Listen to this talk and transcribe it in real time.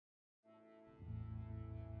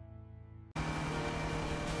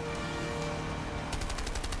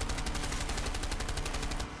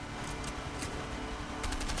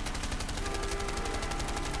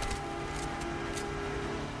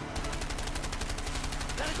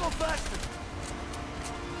Gotta go faster.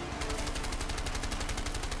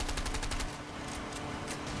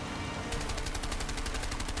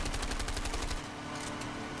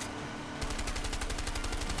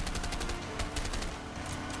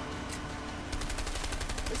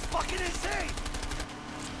 It's fucking insane!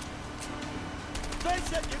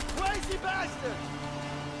 Vincent, you crazy bastard!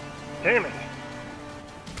 Damn it.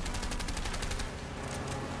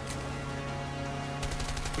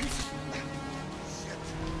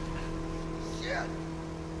 Shit!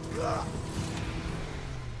 Ugh.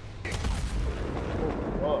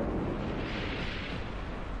 Whoa.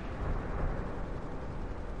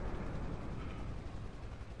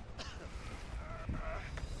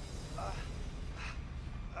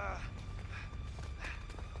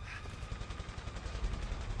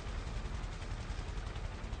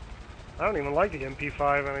 I don't even like the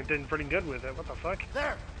MP5 and I did pretty good with it. What the fuck?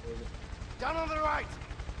 There! Down on the right!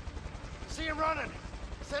 See him running!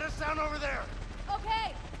 Set us down over there!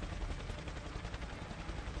 Okay.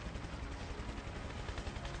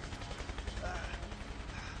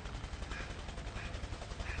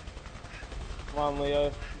 Come on, Leo.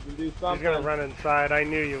 You can do something. He's gonna run inside. I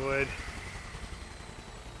knew you would.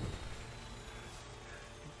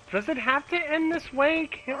 Does it have to end this way?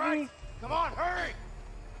 Can't All right, we? come on, hurry!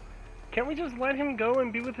 Can't we just let him go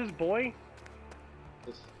and be with his boy?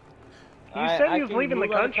 Just- You said he was can leaving the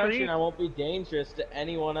move out of country. and I won't be dangerous to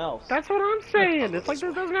anyone else. That's what I'm saying. It's like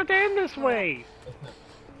this doesn't have to end this way.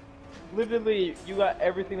 Literally, you got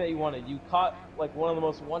everything that you wanted. You caught like one of the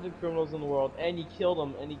most wanted criminals in the world, and you killed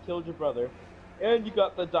him, and he killed your brother, and you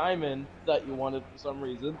got the diamond that you wanted for some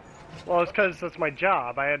reason. Well, it's because that's my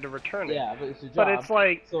job. I had to return it. Yeah, but it's your job. But it's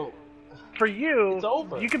like, so for you, It's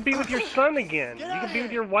over. you could be with your son again. Get You out could of be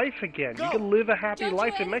with here. your wife again. Go. You could live a happy Don't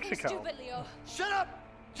life do in anything Mexico. stupid, Leo. Shut up!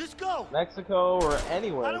 Just go! Mexico or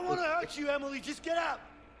anywhere. I don't it's want to just- hurt you, Emily. Just get out!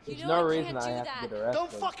 You There's know no I reason can't I do have that. to get arrested.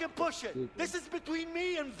 Don't fucking push it! Stupid. This is between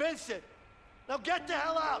me and Vincent! Now get the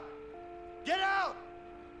hell out! Get out!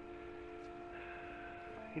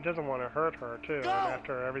 He doesn't want to hurt her, too, Go.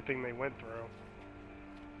 after everything they went through.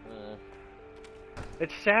 Uh,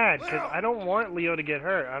 It's sad, because Leo. I don't want Leo to get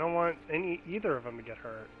hurt. I don't want either of them to get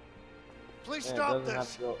hurt. Please yeah, it stop doesn't have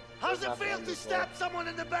this! to go- How's doesn't it have to feel end to this way. stab someone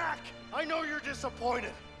in the back? I know you're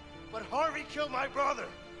disappointed, but Harvey killed my brother.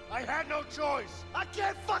 I had no choice. I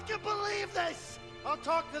can't fucking believe this! I'll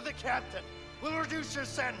talk to the captain. We'll reduce your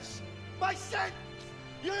sentence. My sentence?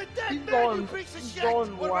 You're a dead He's man, going- you piece of he's shit!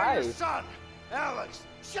 going What about your live. son? Alex,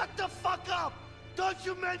 shut the fuck up! Don't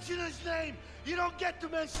you mention his name! You don't get to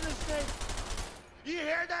mention his name! You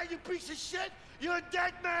hear that, you piece of shit? You're a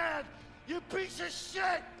dead man! You piece of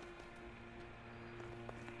shit!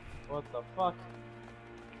 What the fuck?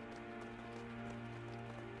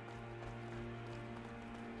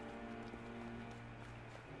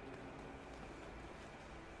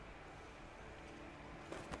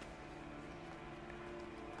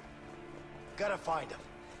 Gotta find him.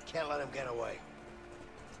 Can't let him get away.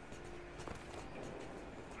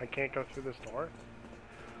 I can't go through this door?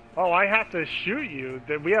 Oh, I have to shoot you.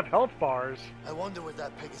 We have health bars. I wonder where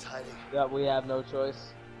that pig is hiding. Yeah, we have no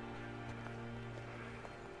choice.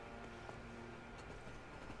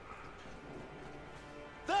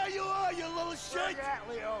 There you are, you little shit! Where you at,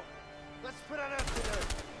 Leo? Let's put an end to this.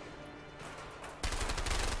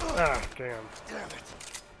 Ah, damn. Damn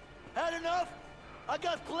it. Had enough? I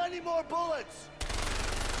got plenty more bullets.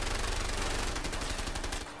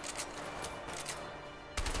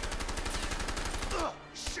 Ugh,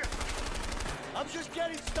 shit. I'm just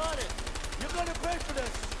getting started. You're gonna pay for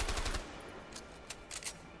this.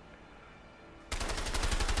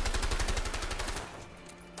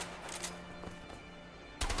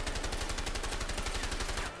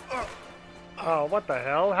 Oh, what the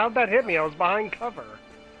hell? How'd that hit me? I was behind cover.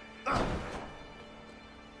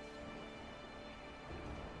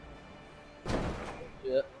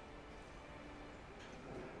 Yeah.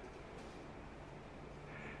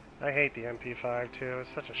 I hate the MP5 too. It's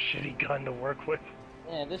such a shitty gun to work with.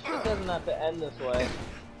 Man, this shit doesn't have to end this way.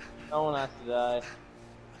 No one has to die.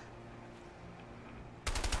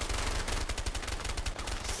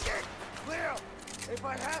 Shit! Leo, if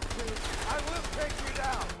I have to, I will take you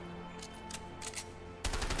down.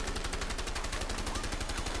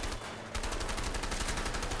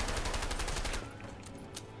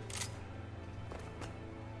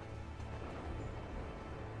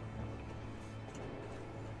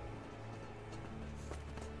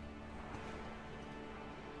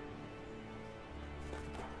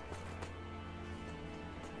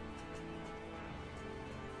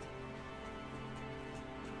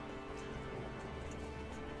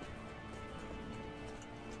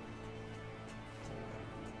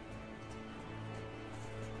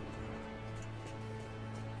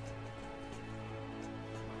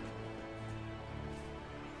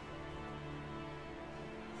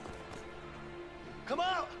 Come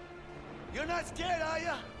out! You're not scared, are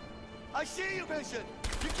you? I see you, Vision!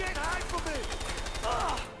 You can't hide from me!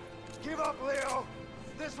 Ah! Give up, Leo!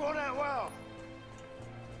 This won't end well!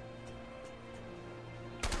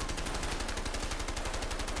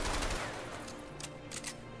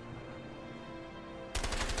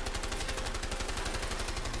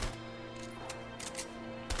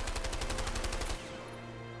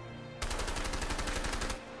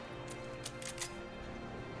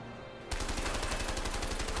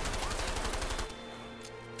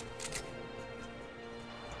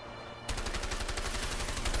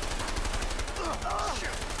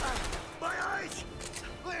 My eyes!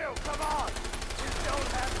 Leo, come on! You don't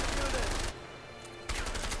have to do this!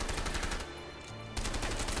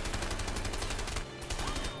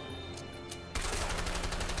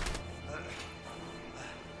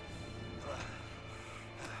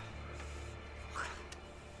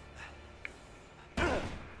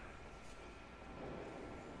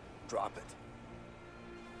 Drop it.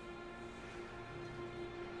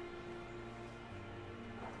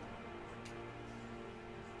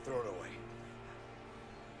 Throw it away.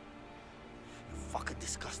 You fucking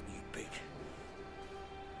disgust me, you pig.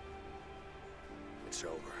 It's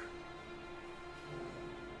over.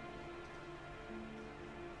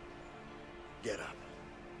 Get up.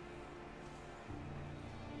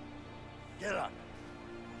 Get up.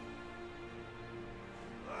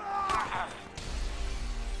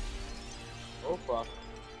 Oh fuck.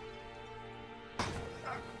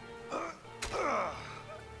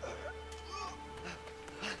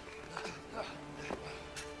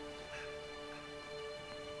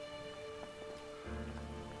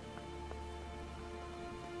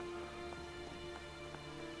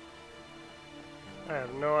 I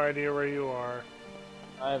have no idea where you are.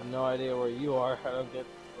 I have no idea where you are. I don't get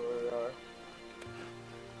where we are.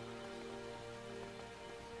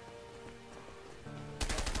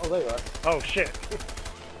 Oh, there you are. Oh shit.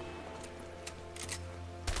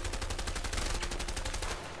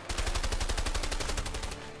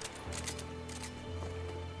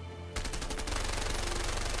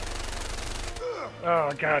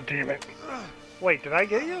 Oh god damn it. Wait, did I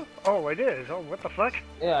get you? Oh, I did. Oh, what the fuck?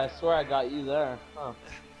 Yeah, I swear I got you there. Huh.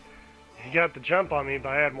 You got the jump on me, but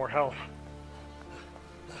I had more health.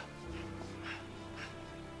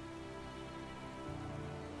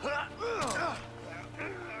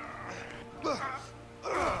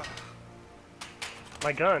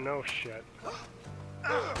 My gun, oh shit.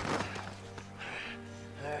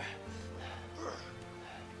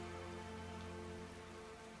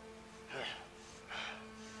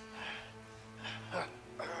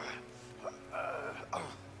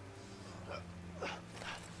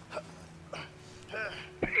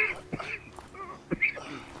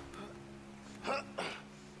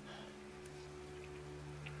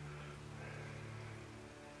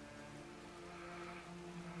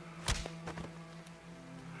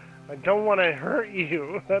 I don't want to hurt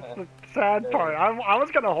you. That's the sad part. I was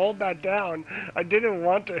going to hold that down. I didn't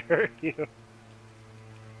want to hurt you.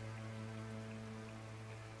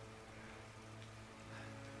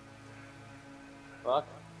 Fuck.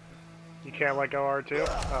 You can't let go R2?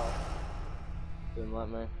 Oh. Didn't let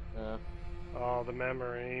me. Yeah. Oh, the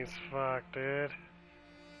memories. Fuck, dude.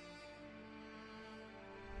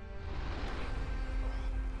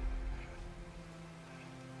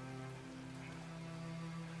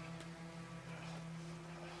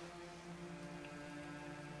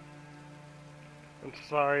 I'm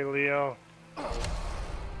sorry, Leo.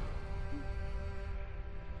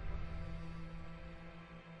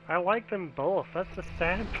 I like them both. That's the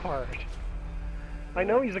sad part. I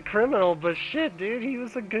know he's a criminal, but shit, dude, he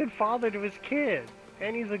was a good father to his kid.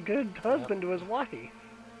 And he's a good husband to his wife.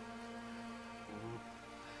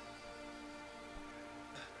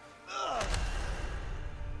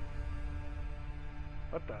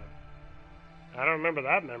 What the? I don't remember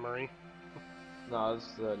that memory. No, this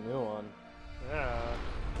is a new one. Yeah.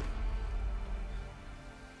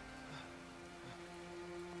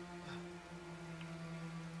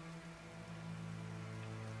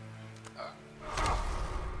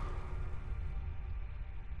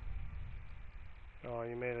 Oh,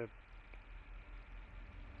 you made a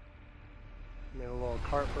little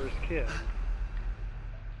cart for his kid.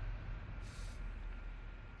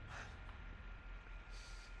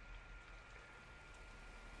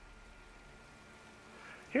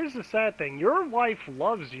 Here's the sad thing. Your wife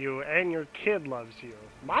loves you and your kid loves you.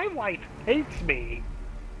 My wife hates me.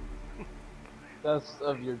 That's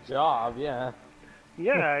of your job, yeah.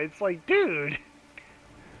 Yeah, it's like, dude.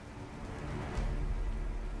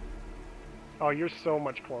 Oh, you're so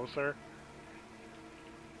much closer.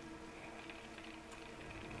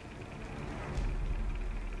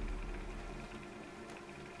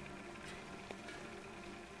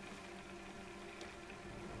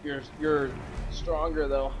 You're stronger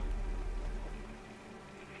though.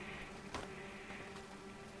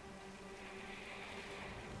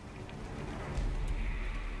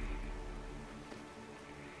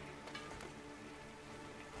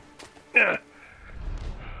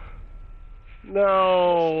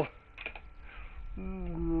 No.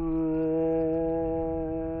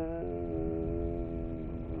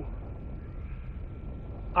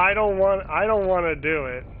 I don't want to do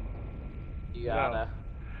it. You gotta.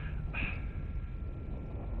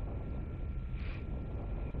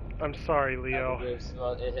 I'm sorry, Leo.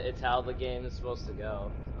 It's how the game is supposed to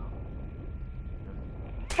go.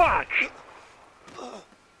 Fuck!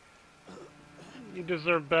 You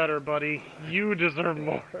deserve better, buddy. You deserve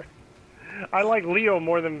more. I like Leo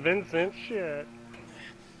more than Vincent. Shit.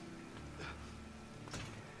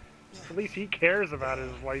 At least he cares about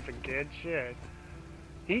his wife and kid. Shit.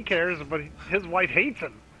 He cares, but his wife hates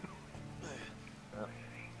him.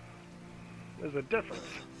 There's a difference.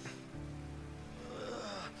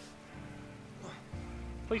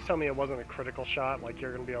 Please tell me it wasn't a critical shot, like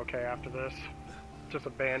you're gonna be okay after this. Just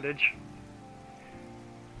a bandage.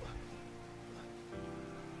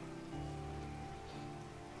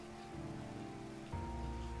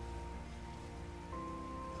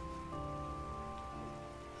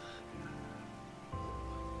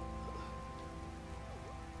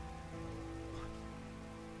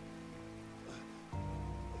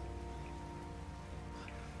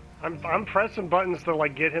 I'm pressing buttons to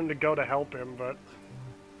like get him to go to help him, but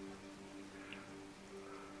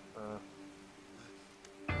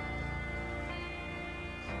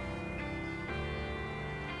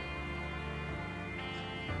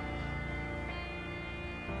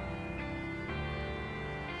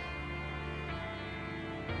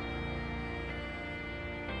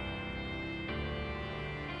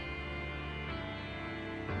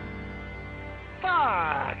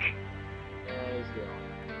fuck. Yeah, he's good.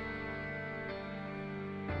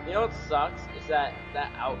 You know what sucks is that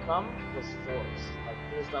outcome was forced. Like,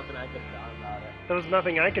 there's nothing I could have done about it. There was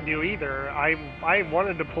nothing I could do either. I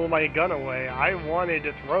wanted to pull my gun away. I wanted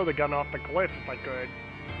to throw the gun off the cliff if I could.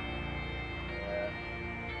 Yeah.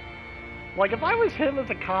 Like, if I was him as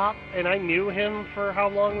a cop and I knew him for how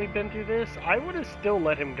long we've been through this, I would have still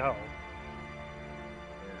let him go.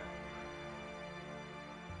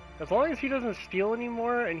 As long as he doesn't steal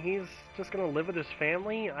anymore and he's just gonna live with his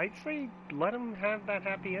family, I'd say let him have that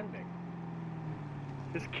happy ending.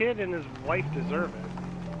 His kid and his wife deserve it.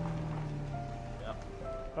 Yep.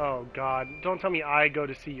 Oh god, don't tell me I go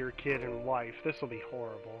to see your kid and wife. This will be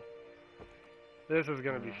horrible. This is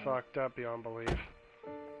gonna be fucked up beyond belief.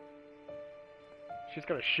 She's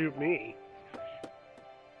gonna shoot me.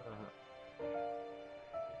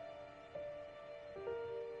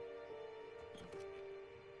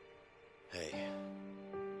 Hey.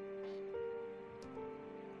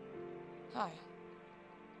 Hi.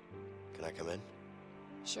 Can I come in?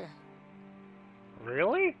 Sure.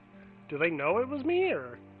 Really? Do they know it was me,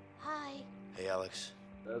 or? Hi. Hey, Alex.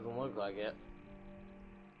 Doesn't look like it.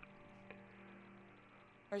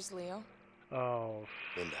 Where's Leo? Oh,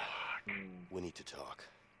 Linda, fuck. we need to talk.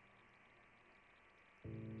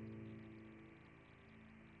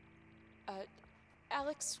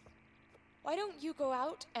 Alex, why don't you go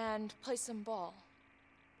out and play some ball?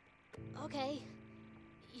 Okay.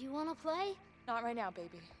 You wanna play? Not right now,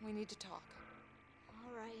 baby. We need to talk.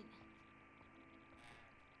 Alright.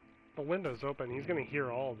 The window's open. He's gonna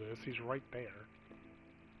hear all this. He's right there.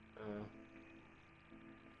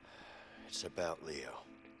 It's about Leo.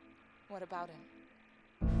 What about him?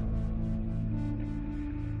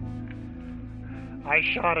 I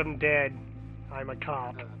shot him dead. I'm a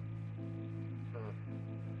cop.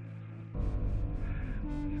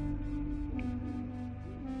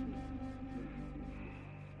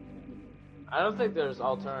 I don't think there's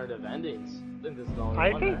alternative endings. I think this is the only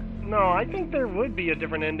one. I think there would be a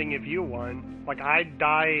different ending if you won. Like, I'd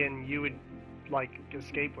die and you would, like,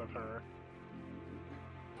 escape with her.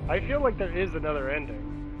 I feel like there is another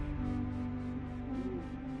ending.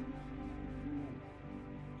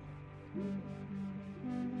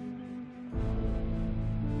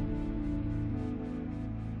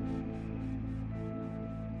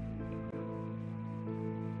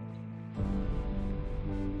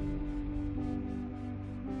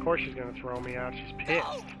 Of course she's gonna throw me out. She's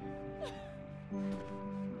pissed.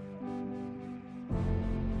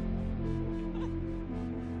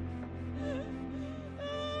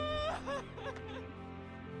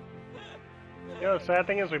 You know, the sad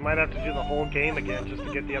thing is we might have to do the whole game again just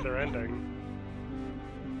to get the other ending.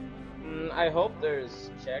 I hope there's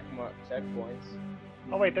checkpoints.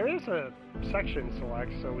 Oh wait, there is a section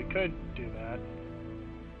select, so we could do that.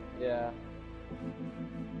 Yeah.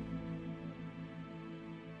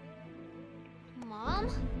 Mom?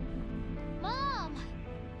 Mom!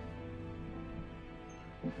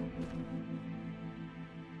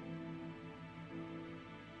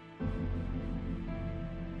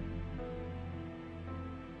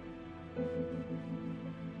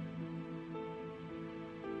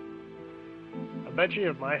 I bet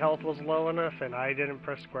you if my health was low enough and I didn't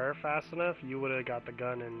press square fast enough, you would have got the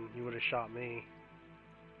gun and you would have shot me.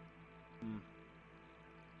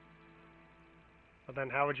 But then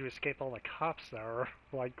how would you escape all the cops that are,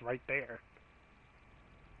 like, right there?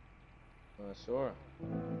 Sure.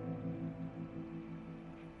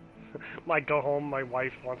 Like, go home, my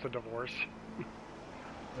wife wants a divorce.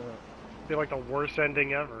 Be like the worst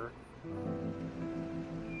ending ever.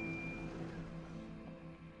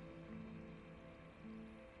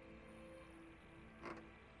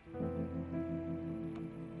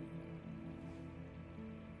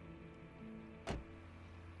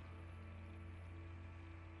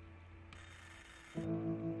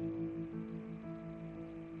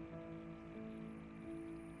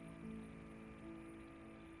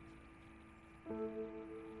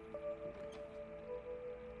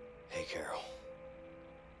 Hey, Carol.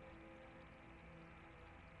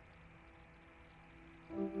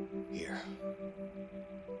 Here.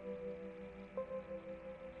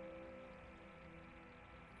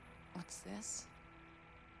 What's this?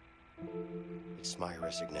 It's my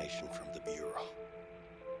resignation from the Bureau.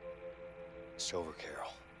 It's over,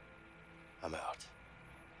 Carol. I'm out.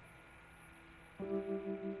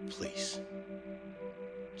 Please.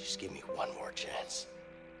 Just give me one more chance.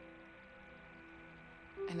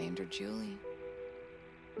 I named her Julie.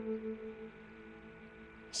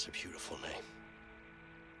 It's a beautiful name.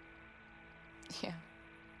 Yeah.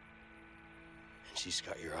 And she's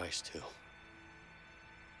got your eyes, too.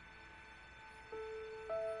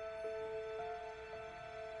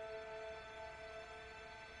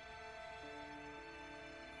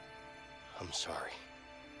 I'm sorry.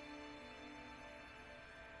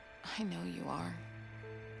 I know you are.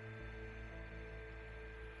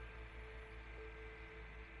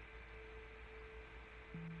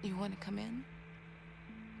 You want to come in?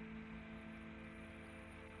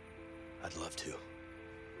 I'd love to.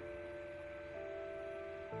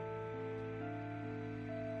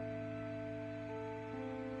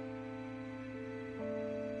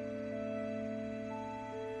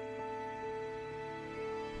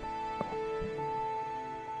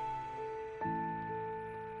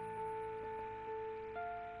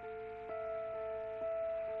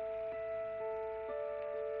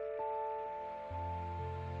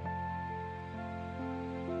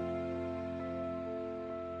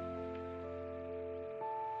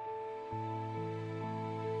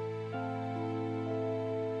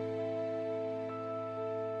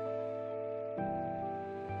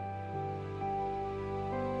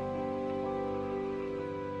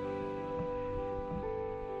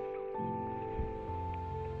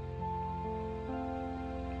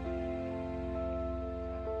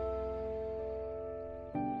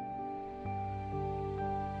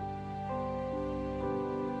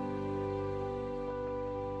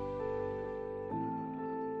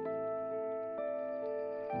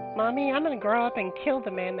 Mommy, I'm gonna grow up and kill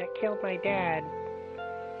the man that killed my dad.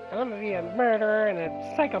 I'm gonna be a murderer and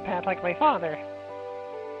a psychopath like my father.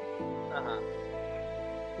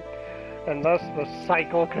 And thus the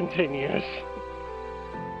cycle continues.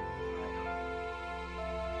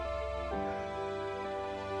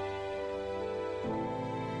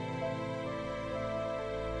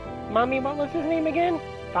 Mommy, what was his name again?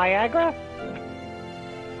 Viagra?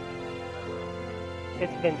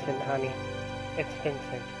 It's Vincent, honey. It's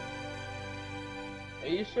Vincent. Are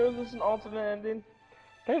you sure there's an alternate ending?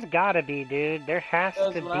 There's gotta be, dude. There has to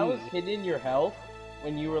Because be. when I was hitting your health,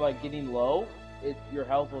 when you were like getting low, your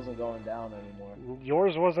health wasn't going down anymore.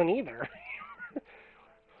 Yours wasn't either.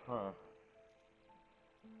 Huh.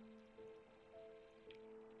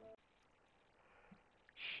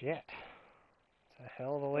 Shit. It's a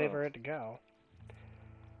hell of a way for it to go.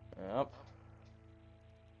 Yep.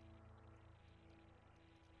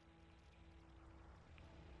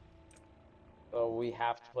 So we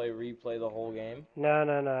have to replay the whole game? No.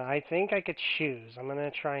 I think I could choose. I'm gonna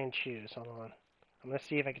try and choose. Hold on. I'm gonna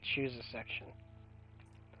see if I could choose a section.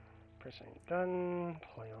 Pressing done.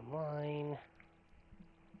 Play online.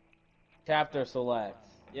 Chapter select.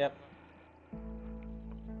 Yep.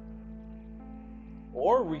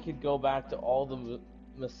 Or we could go back to all the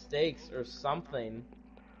mistakes or something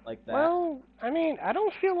like that. Well, I mean, I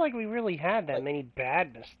don't feel like we really had that many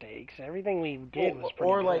bad mistakes. Everything we did was pretty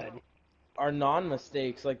or good. like, are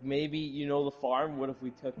non-mistakes. Like maybe, you know, the farm. What if we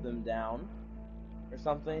took them down, or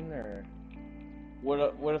something? Or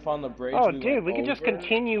what if on the bridge? Oh, we dude, went we could just over?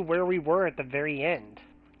 continue where we were at the very end.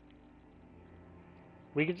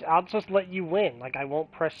 I'll just let you win. Like, I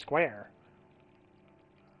won't press square.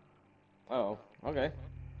 Oh, okay.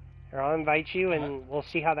 Or I'll invite you, and we'll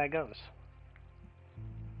see how that goes.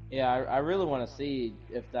 Yeah, I really want to see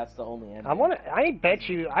if that's the only ending. I bet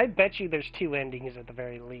you there's 2 endings at the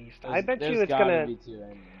very least. I bet you there's it's gotta gonna... be 2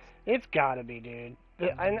 endings. It's gotta be, dude.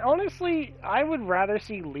 And honestly, I would rather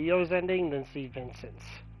see Leo's ending than see Vincent's.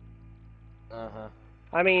 Uh-huh.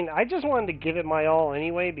 I mean, I just wanted to give it my all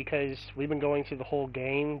anyway, because we've been going through the whole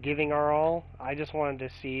game giving our all. I just wanted to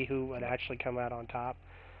see who would actually come out on top.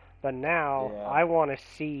 But now, Yeah. I want to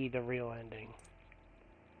see the real ending.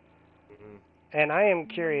 Mhm. And I am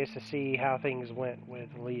curious to see how things went with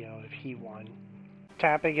Leo, if he won.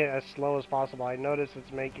 Tapping it as slow as possible. I notice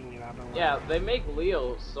it's making you have a Yeah, they make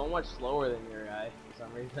Leo so much slower than your guy for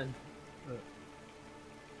some reason.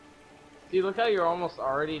 See, look how you're almost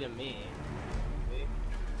already to me. See?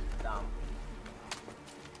 Dumb.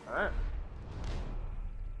 Alright.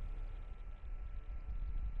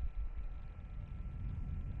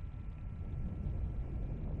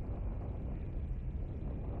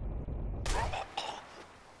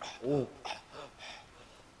 Ooh.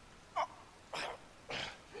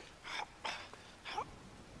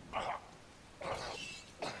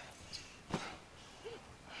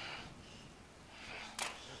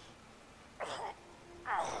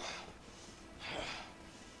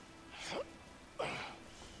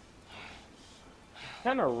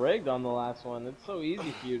 Kind of rigged on the last one. It's so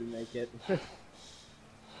easy for you to make it.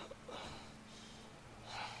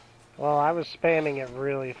 Well, I was spamming it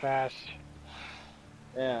really fast.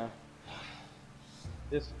 Yeah.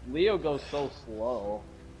 This Leo goes so slow.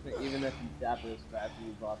 Even if you tap it as fast as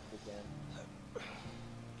you possibly can.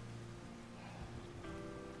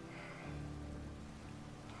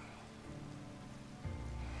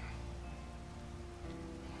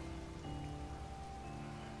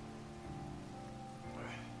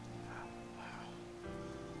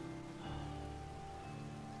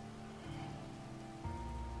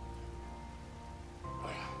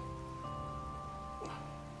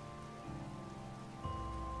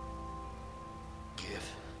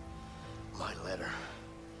 Give my letter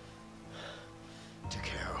to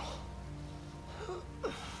Carol.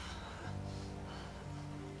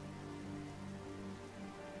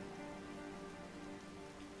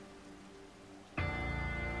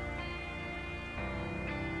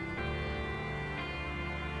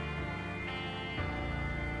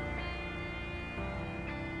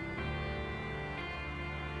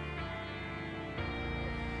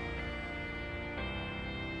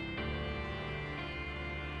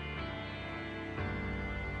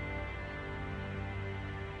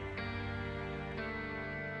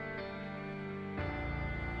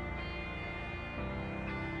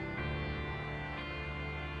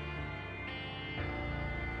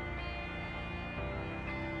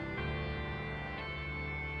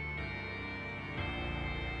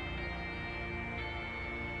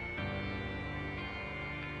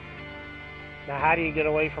 Now, how do you get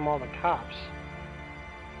away from all the cops?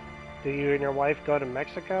 Do you and your wife go to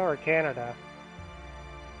Mexico or Canada?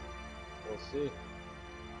 We'll see.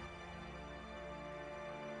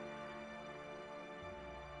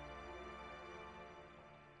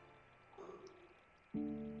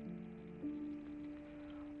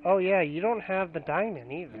 Oh yeah, you don't have the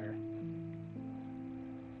diamond either.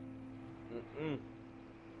 Mm-mm.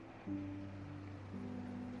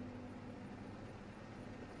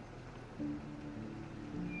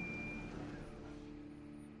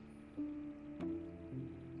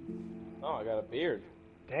 Oh, I got a beard.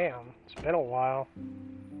 Damn, it's been a while.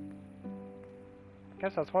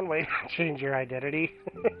 Guess that's one way to change your identity.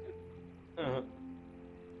 Uh-huh.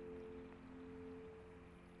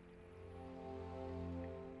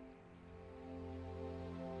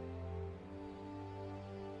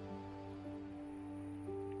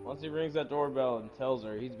 Once he rings that doorbell and tells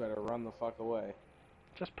her, he's better run the fuck away.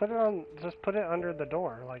 Just put it under the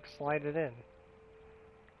door, like slide it in.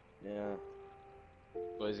 Yeah.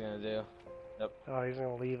 What he's gonna do. Yep. Oh, he's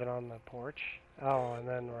gonna leave it on the porch? Oh, and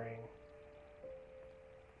then ring.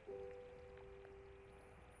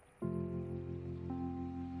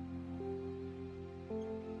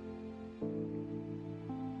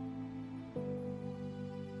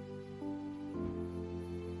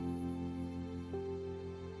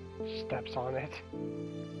 Steps on it.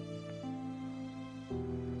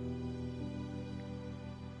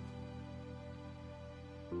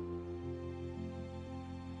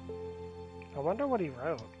 I wonder what he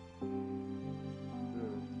wrote.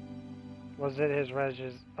 Was it his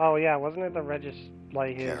Oh yeah, wasn't it the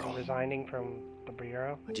like his Carol. resigning from the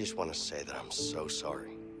bureau? I just want to say that I'm so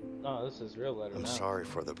sorry. No, this is real letter I'm now. sorry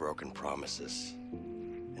for the broken promises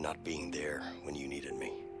and not being there when you needed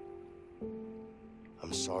me.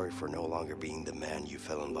 I'm sorry for no longer being the man you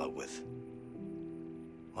fell in love with.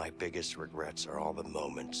 My biggest regrets are all the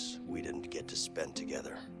moments we didn't get to spend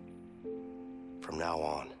together. From now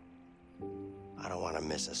on, I don't want to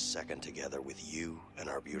miss a second together with you and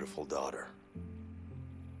our beautiful daughter.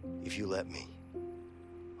 If you let me,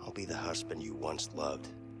 I'll be the husband you once loved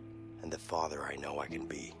and the father I know I can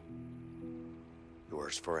be.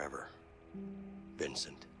 Yours forever,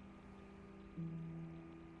 Vincent.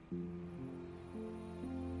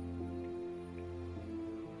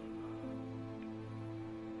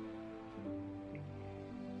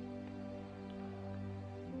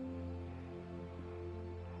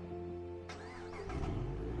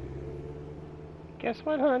 Guess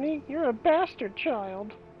what, honey? You're a bastard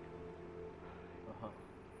child.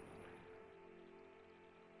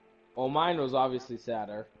 Well, mine was obviously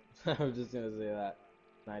sadder. I was just gonna say that.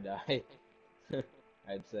 I died.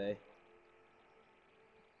 I'd say.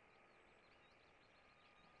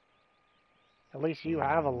 At least you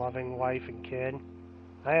have a loving wife and kid.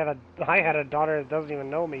 I had a daughter that doesn't even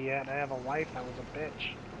know me yet. I have a wife that was a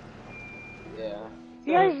bitch. Yeah.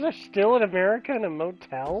 You guys are still in America in a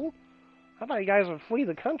motel? I thought you guys would flee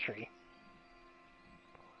the country.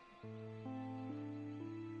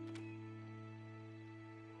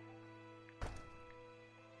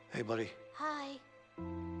 Hey, buddy. Hi.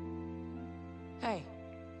 Hey,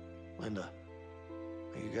 Linda.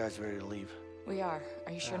 Are you guys ready to leave? we are.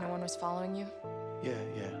 Are you sure no one was following you? Yeah.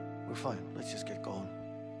 We're fine. Let's just get going.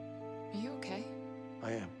 Are you okay?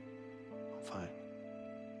 I am. I'm fine.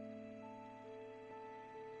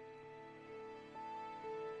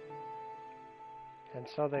 And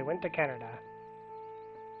so they went to Canada.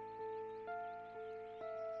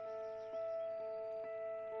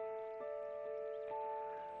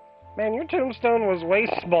 Man, your tombstone was way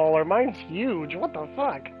smaller. Mine's huge. What the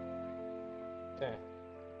fuck? Okay.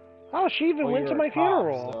 Oh, she even Well, went to you're my a cop,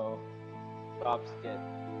 funeral. So cops get.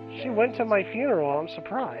 She went to my funeral. I'm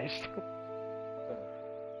surprised.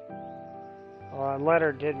 Well, a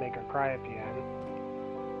letter did make her cry at the end.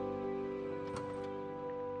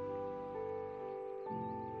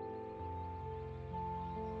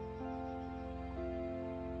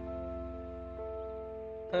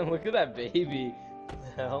 Look at that baby. What the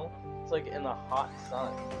hell? It's like in the hot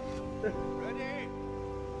sun. Ready?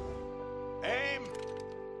 Aim!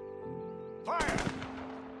 Fire!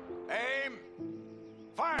 Aim!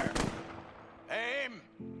 Fire! Aim!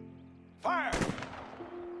 Fire!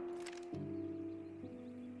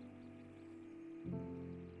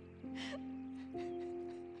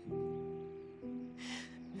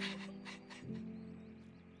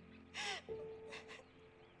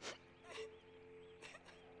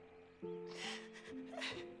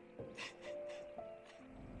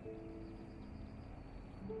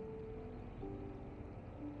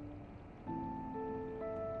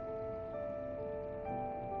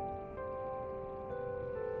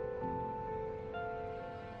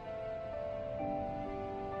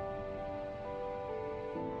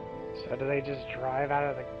 So do they just drive out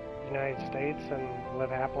of the United States and live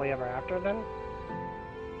happily ever after then?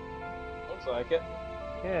 Looks like it.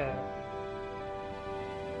 Yeah.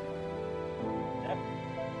 Yeah.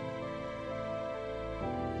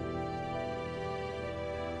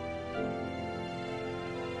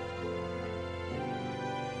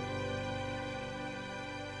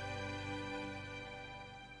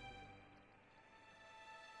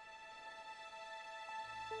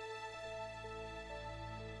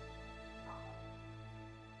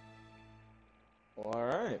 All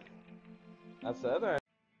right. That's it.